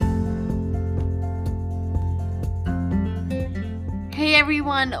Hey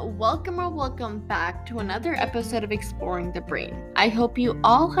everyone, welcome back to another episode of Exploring the Brain. I hope you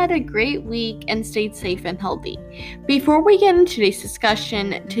all had a great week and stayed safe and healthy. Before we get into today's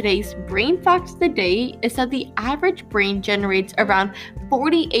discussion, today's brain fact of the day is that the average brain generates around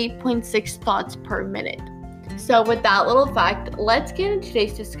 48.6 thoughts per minute. So with that little fact, let's get into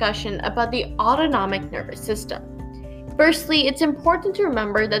today's discussion about the autonomic nervous system. Firstly, it's important to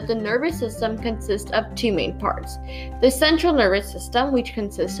remember that the nervous system consists of two main parts. The central nervous system, which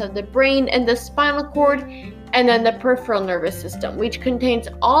consists of the brain and the spinal cord, and then the peripheral nervous system, which contains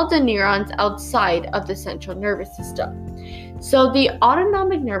all the neurons outside of the central nervous system. So the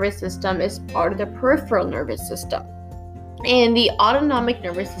autonomic nervous system is part of the peripheral nervous system. And the autonomic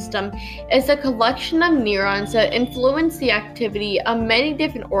nervous system is a collection of neurons that influence the activity of many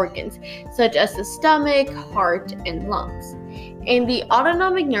different organs, such as the stomach, heart, and lungs. And the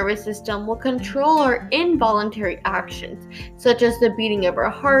autonomic nervous system will control our involuntary actions, such as the beating of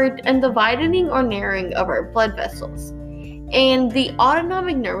our heart and the widening or narrowing of our blood vessels. And the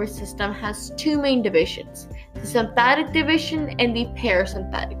autonomic nervous system has two main divisions, the sympathetic division and the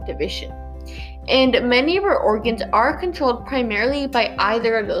parasympathetic division. And many of our organs are controlled primarily by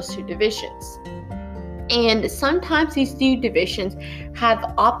either of those two divisions. And sometimes these two divisions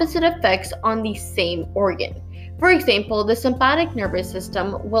have opposite effects on the same organ. For example, the sympathetic nervous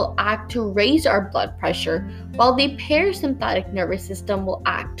system will act to raise our blood pressure, while the parasympathetic nervous system will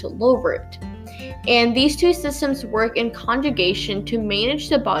act to lower it. And these two systems work in conjugation to manage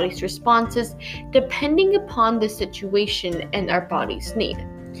the body's responses depending upon the situation and our body's need.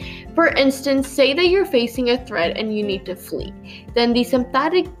 For instance, say that you're facing a threat and you need to flee. Then the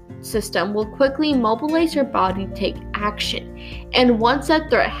sympathetic system will quickly mobilize your body to take action. And once that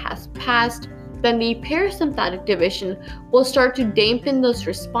threat has passed, then the parasympathetic division will start to dampen those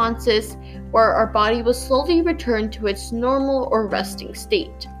responses, where our body will slowly return to its normal or resting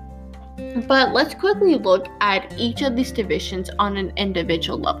state. But let's quickly look at each of these divisions on an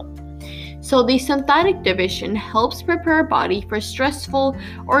individual level. So the sympathetic division helps prepare our body for stressful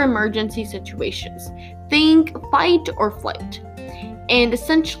or emergency situations. Think fight or flight. And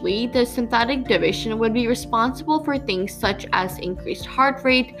essentially, the sympathetic division would be responsible for things such as increased heart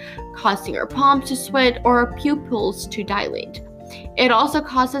rate, causing our palms to sweat, or our pupils to dilate. It also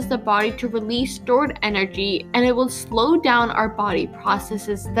causes the body to release stored energy, and it will slow down our body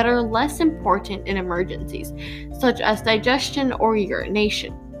processes that are less important in emergencies, such as digestion or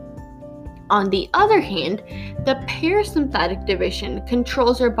urination. On the other hand, the parasympathetic division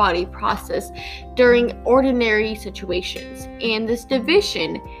controls our body process during ordinary situations, and this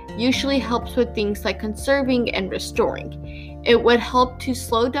division usually helps with things like conserving and restoring. It would help to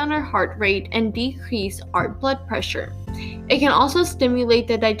slow down our heart rate and decrease our blood pressure. It can also stimulate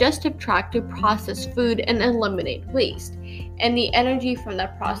the digestive tract to process food and eliminate waste, and the energy from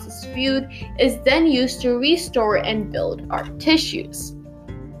that processed food is then used to restore and build our tissues.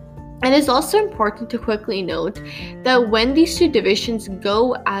 And it's also important to quickly note that when these two divisions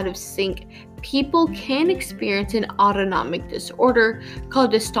go out of sync, people can experience an autonomic disorder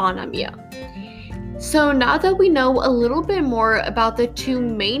called dysautonomia. So now that we know a little bit more about the two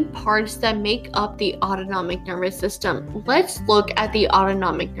main parts that make up the autonomic nervous system, let's look at the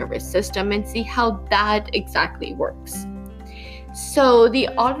autonomic nervous system and see how that exactly works. So the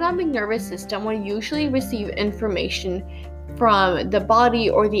autonomic nervous system will usually receive information from the body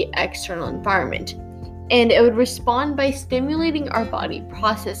or the external environment, and it would respond by stimulating our body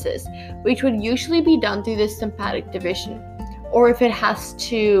processes, which would usually be done through the sympathetic division. Or if it has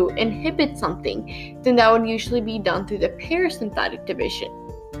to inhibit something, then that would usually be done through the parasympathetic division.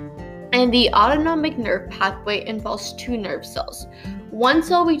 And the autonomic nerve pathway involves two nerve cells. One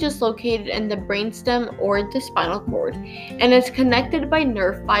cell which is located in the brainstem or the spinal cord, and is connected by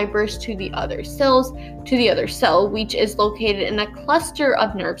nerve fibers to the other cell, which is located in a cluster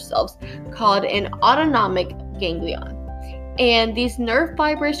of nerve cells called an autonomic ganglion. And these nerve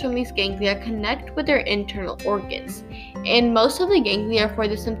fibers from these ganglia connect with their internal organs. And most of the ganglia for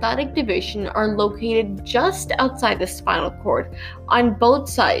the sympathetic division are located just outside the spinal cord on both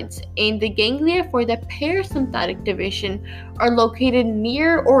sides, and the ganglia for the parasympathetic division are located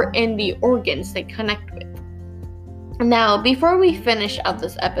near or in the organs they connect with. Now, before we finish up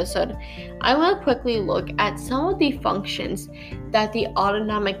this episode, I want to quickly look at some of the functions that the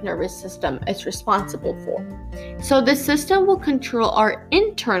autonomic nervous system is responsible for. So the system will control our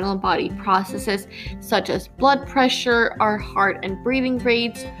internal body processes such as blood pressure, our heart and breathing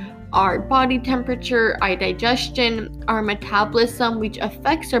rates, our body temperature, our digestion, our metabolism, which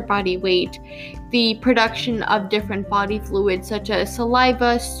affects our body weight, the production of different body fluids such as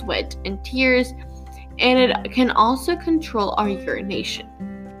saliva, sweat, and tears, and it can also control our urination.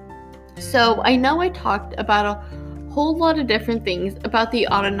 So I know I talked about a whole lot of different things about the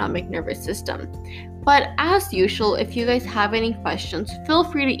autonomic nervous system. But as usual, if you guys have any questions, feel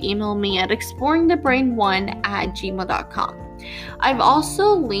free to email me at exploringthebrain1@gmail.com. I've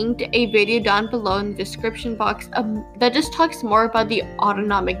also linked a video down below in the description box that just talks more about the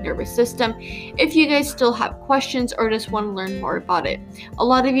autonomic nervous system if you guys still have questions or just want to learn more about it. A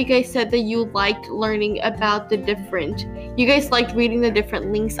lot of you guys said that you liked learning about you guys liked reading the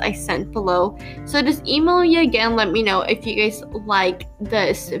different links I sent below. So just email me again, let me know if you guys like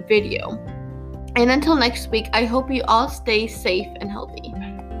this video. And until next week, I hope you all stay safe and healthy.